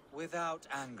 Without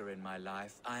anger in my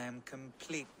life, I am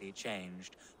completely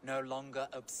changed. No longer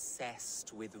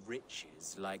obsessed with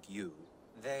riches like you.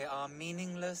 They are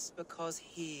meaningless because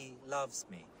he loves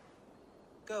me.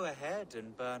 Go ahead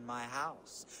and burn my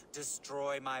house.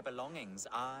 Destroy my belongings.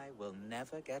 I will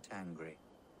never get angry.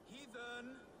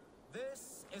 Heathen,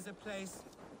 this is a place...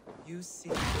 You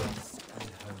seem lost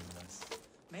and homeless.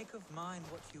 Make of mine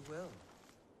what you will.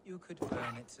 You could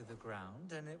burn it to the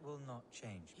ground and it will not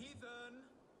change me. Heathen,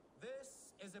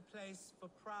 this is a place for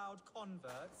proud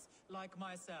converts like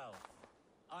myself.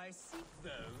 I seek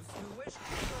those who wish to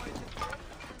join the great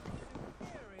and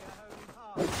superior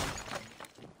holy path.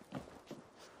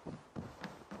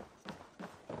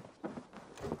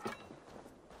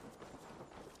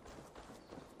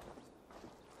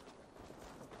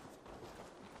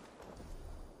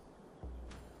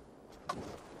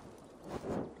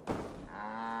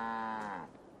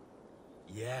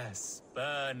 Yes,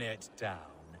 burn it down.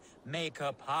 Make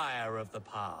a pyre of the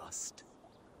past.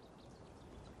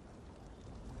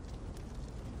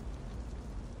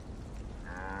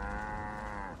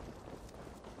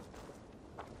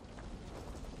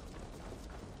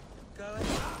 Go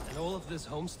ahead. And all of this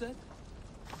homestead?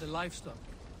 The livestock.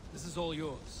 This is all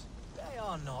yours. They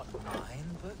are not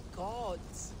mine, but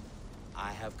God's.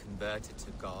 I have converted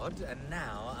to God, and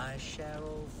now I share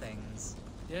all things.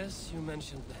 Yes, you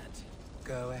mentioned that.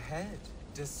 Go ahead.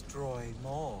 Destroy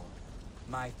more.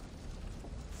 My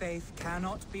faith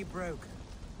cannot be broken.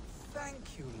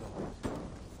 Thank you, Lord,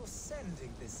 for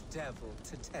sending this devil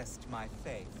to test my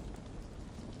faith.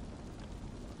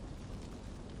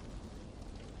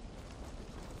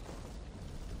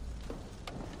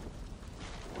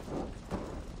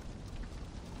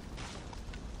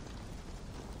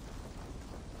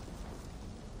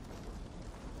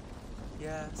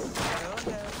 Yes,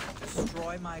 go ahead.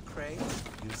 Destroy my crate.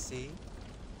 You see,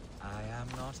 I am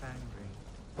not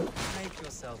angry. Make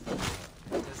yourself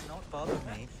aware. It does not bother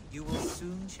me. You will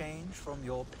soon change from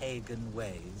your pagan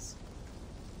ways.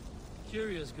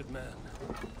 Curious, good man.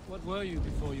 What were you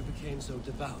before you became so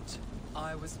devout?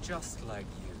 I was just like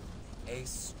you. A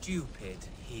stupid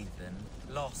heathen.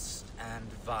 Lost and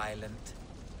violent.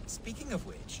 Speaking of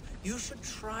which, you should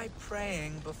try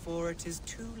praying before it is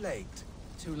too late.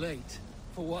 Too late?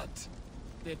 For what?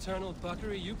 The eternal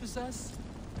buckery you possess?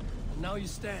 And now you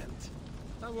stand.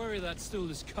 I worry that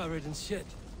stool is covered in shit.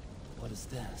 What is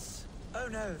this? Oh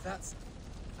no, that's...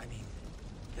 I mean,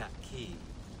 that key.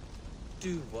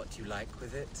 Do what you like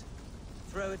with it.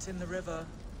 Throw it in the river.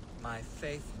 My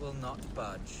faith will not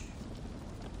budge.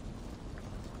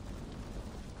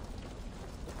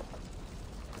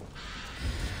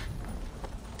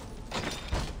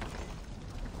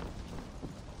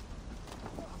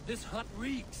 This hut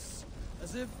reeks,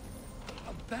 as if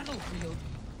a battlefield.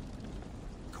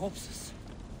 Corpses.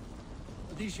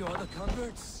 Are these your other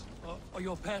converts, or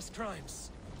your past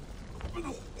crimes?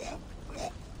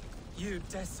 You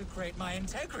desecrate my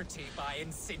integrity by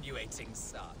insinuating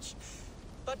such.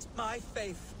 But my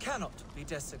faith cannot be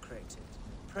desecrated.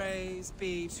 Praise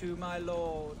be to my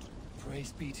lord.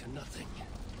 Praise be to nothing.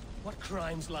 What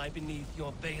crimes lie beneath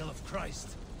your veil of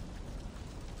Christ?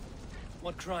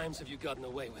 What crimes have you gotten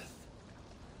away with?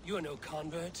 You are no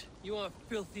convert. You are a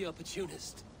filthy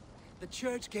opportunist. The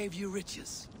church gave you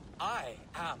riches. I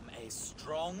am a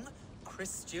strong,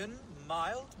 Christian,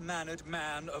 mild-mannered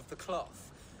man of the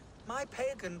cloth. My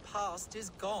pagan past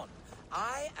is gone.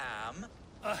 I am...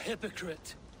 a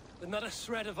hypocrite, with not a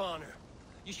shred of honor.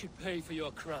 You should pay for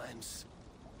your crimes.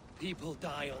 People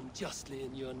die unjustly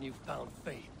in your newfound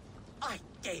faith. I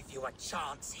gave you a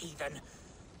chance, heathen.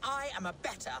 I am a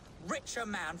better, richer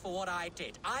man for what I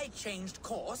did. I changed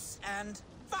course, and...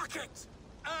 fuck it!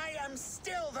 I am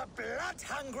still the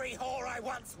blood-hungry whore I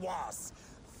once was.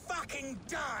 Fucking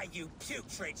die, you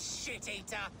putrid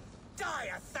shit-eater! Die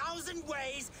 1,000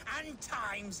 ways and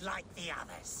times like the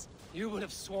others. You would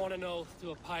have sworn an oath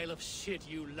to a pile of shit,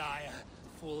 you liar,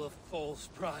 full of false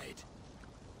pride.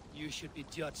 You should be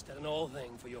judged at an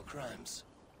all-thing for your crimes.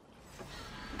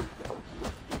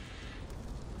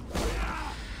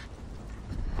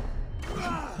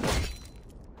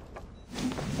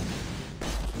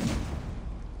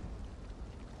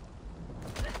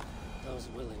 Those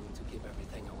willing to give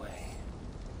everything away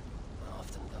are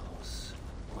often those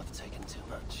who have taken too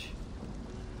much.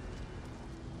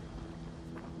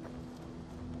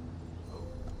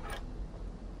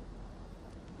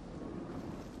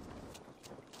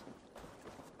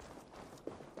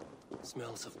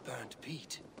 Smells of burnt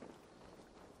peat.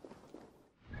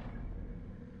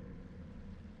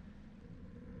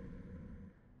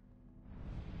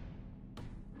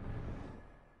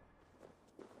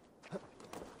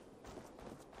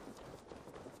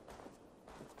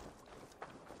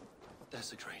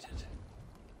 Desecrated,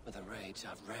 with a rage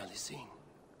I've rarely seen.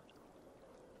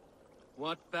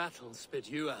 What battle spit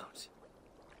you out?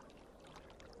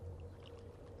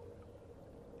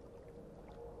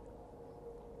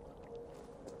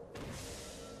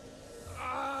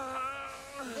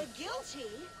 The guilty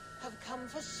have come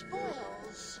for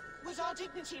spoils. Was our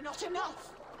dignity not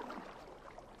enough?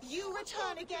 You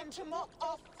return again to mock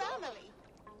our family?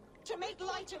 To make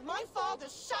light of my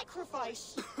father's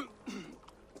sacrifice?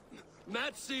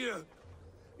 Mad Seer,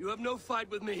 you have no fight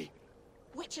with me.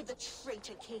 Which of the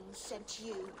traitor kings sent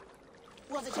you?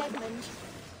 Was it Edmund?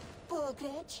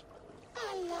 Burgred?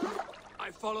 Allah?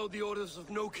 I followed the orders of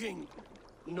no king,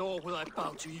 nor will I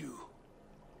bow to you.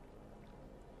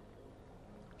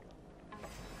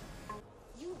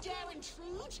 You dare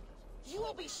intrude? You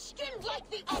will be skinned like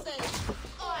the others!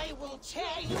 I will tear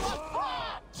you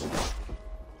apart!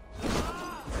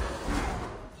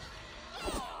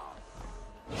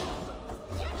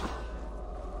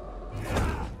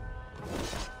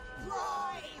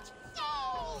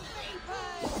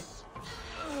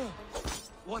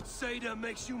 What Seder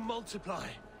makes you multiply?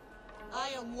 I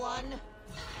am one,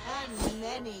 and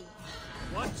many.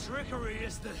 What trickery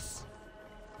is this?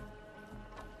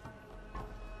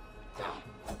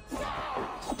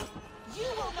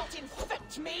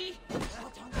 hurt me?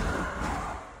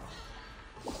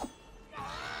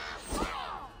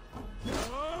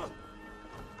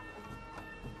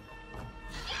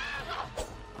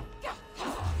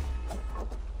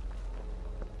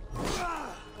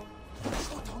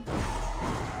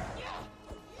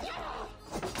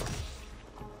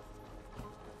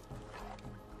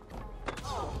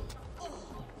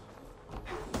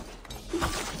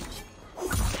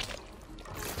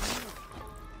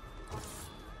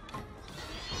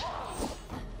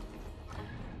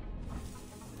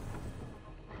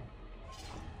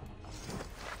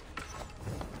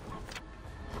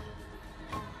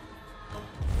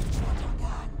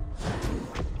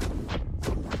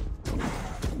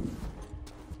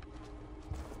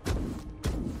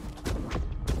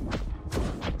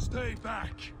 Stay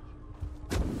back!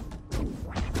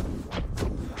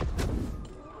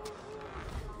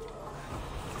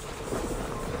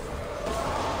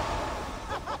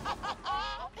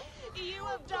 You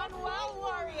have done well,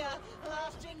 warrior,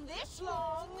 lasting this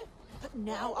long. But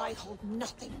now I hold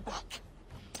nothing back.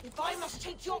 If I must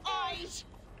take your eyes,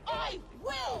 I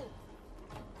will!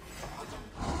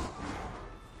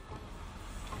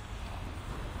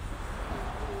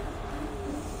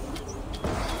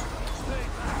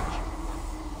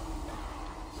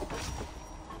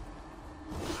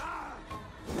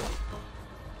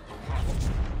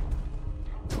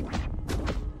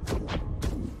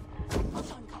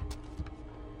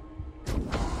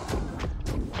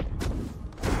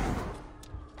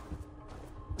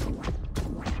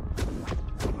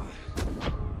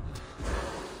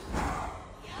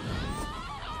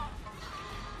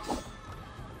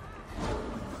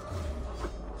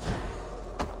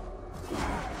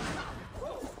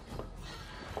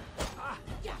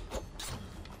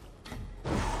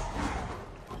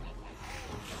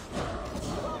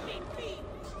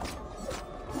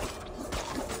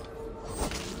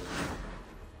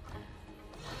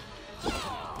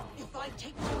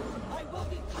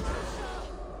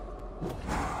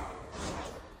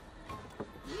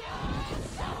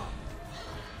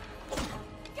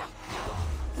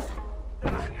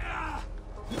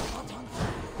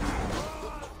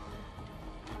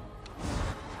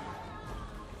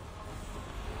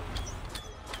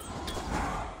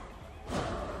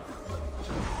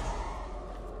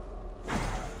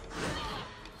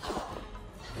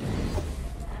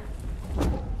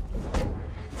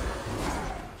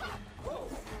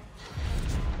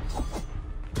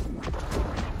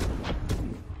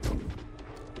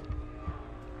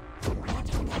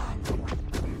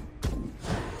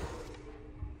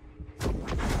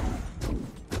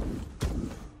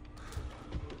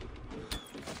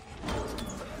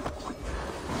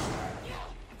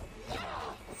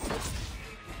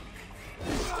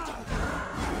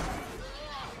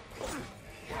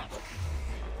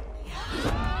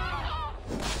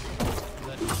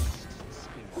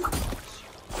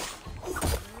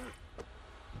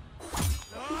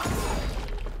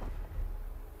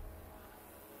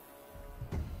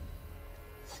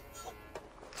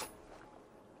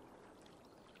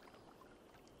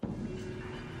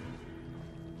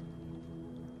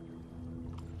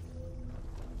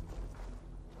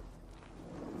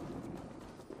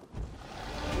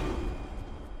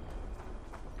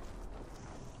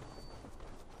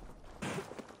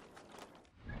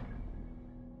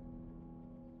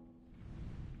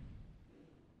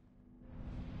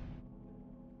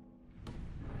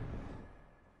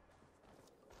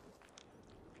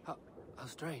 How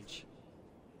strange.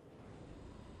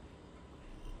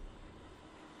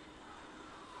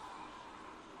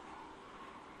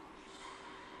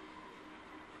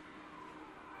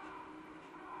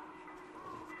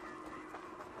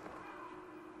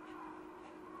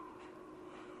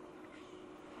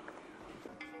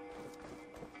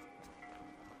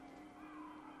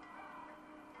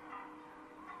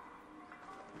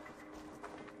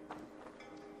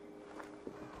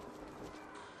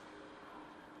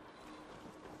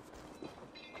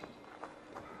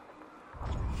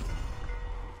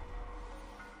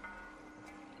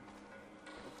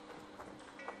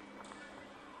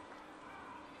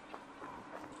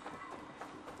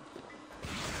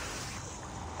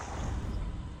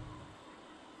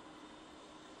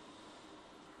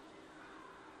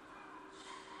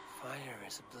 Fire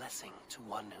is a blessing to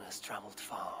one who has traveled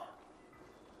far.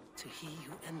 To he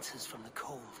who enters from the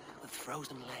cold with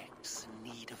frozen legs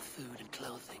in need of food and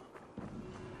clothing.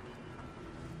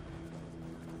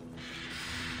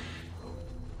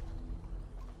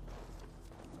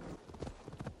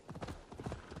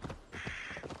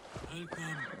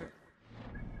 Welcome.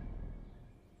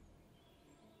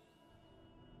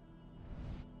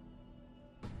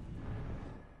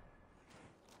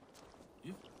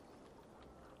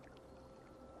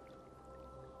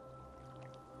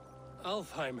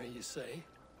 Alfheimer, you say?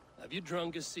 Have you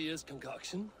drunk Garcia's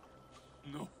concoction?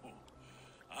 No.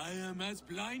 I am as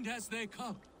blind as they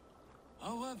come.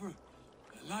 However,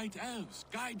 the Light Elves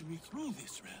guide me through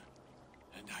this realm,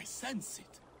 and I sense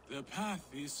it. The path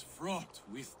is fraught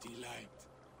with delight.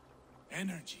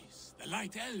 Energies the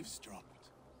Light Elves dropped.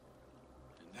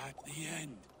 And at the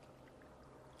end,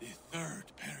 the third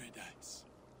paradise.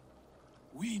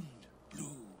 Wind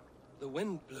blew. The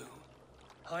wind blew?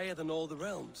 Higher than all the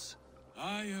realms?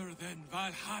 Higher than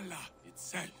Valhalla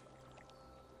itself.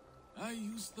 I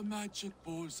used the magic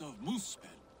balls of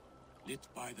Muspel, lit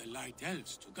by the Light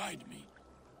Elves to guide me.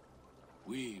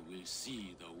 We will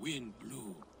see the wind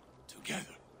blow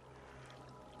together.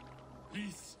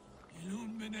 Please,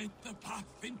 illuminate the path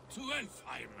into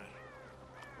Elfheimer.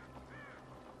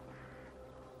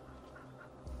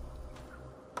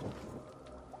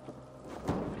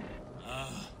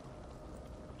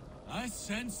 I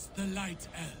sense the Light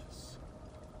Elves.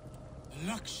 The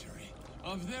luxury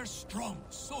of their strong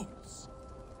souls.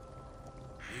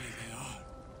 Here they are.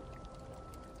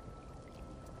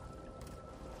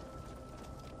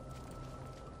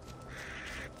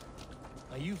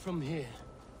 Are you from here?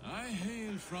 I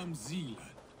hail from Zealand.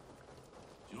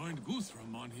 Joined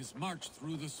Guthrum on his march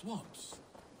through the swamps.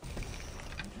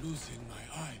 And losing my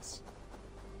eyes,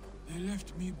 they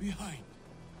left me behind.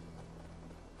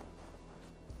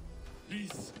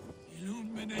 Please,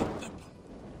 illuminate the...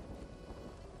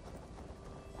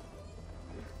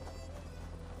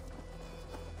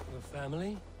 Your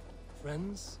family?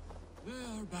 Friends? They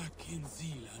are back in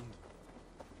Zealand.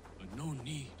 But no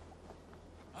need.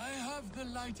 I have the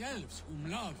Light Elves whom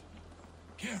love,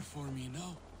 care for me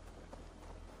now.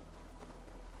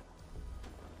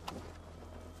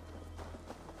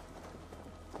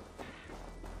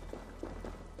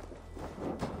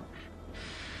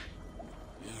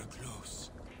 We are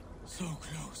close. So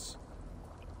close.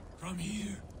 From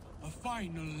here, a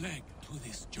final leg to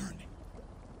this journey.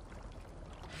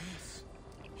 Yes,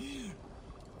 here.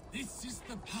 This is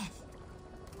the path.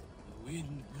 The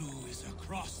wind blue is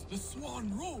across the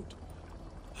Swan Road.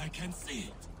 I can see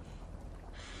it.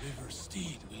 River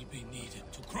Steed will be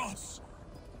needed to cross.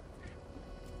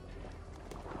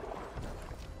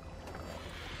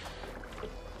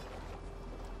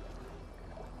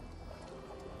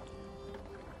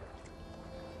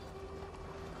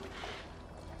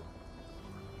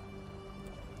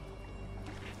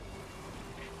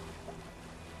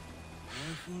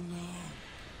 Careful now.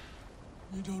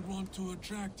 We don't want to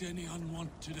attract any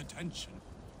unwanted attention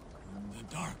from the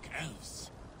Dark Elves.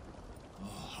 Oh,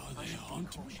 how they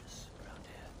haunt me. Around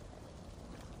here.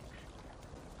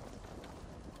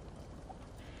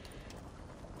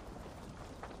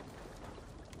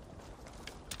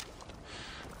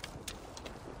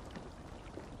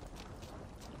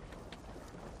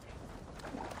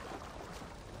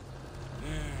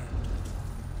 There.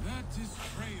 That is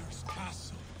Freyr's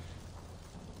castle.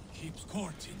 He keeps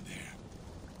court in there.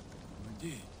 Or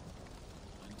did.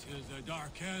 Until the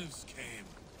Dark Elves came.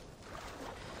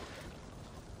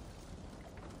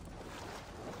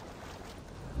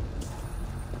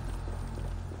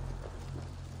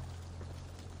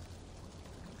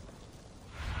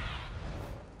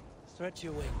 Stretch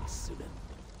your wings, Sunan.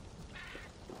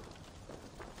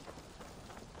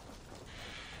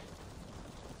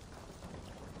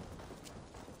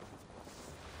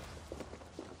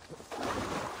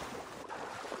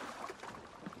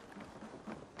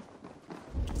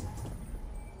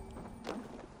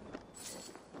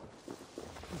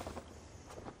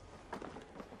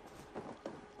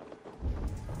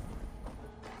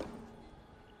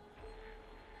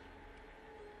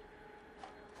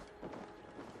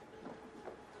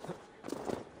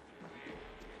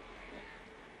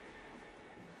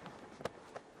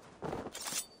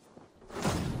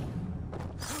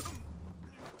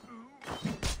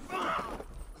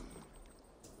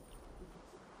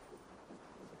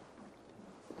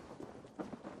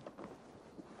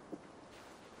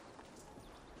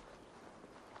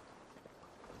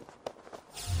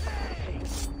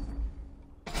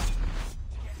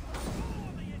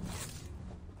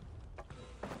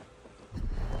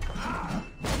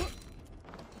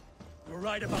 You're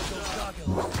right about those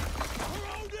goggles.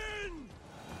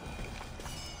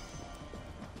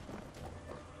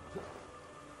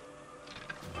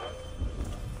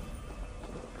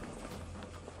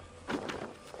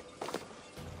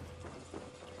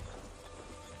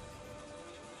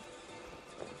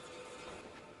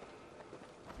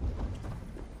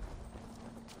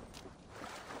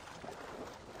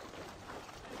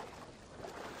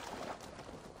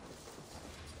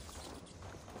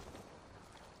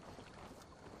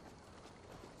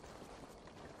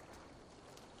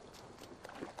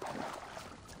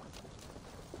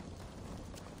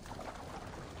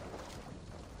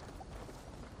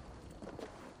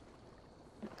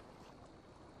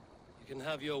 can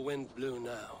have your wind blow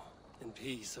now. In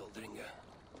peace, Aldringa.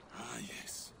 Ah,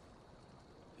 yes.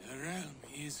 The realm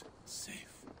is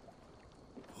safe.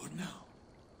 For now.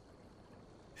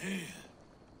 Hail,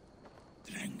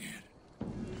 Drengir.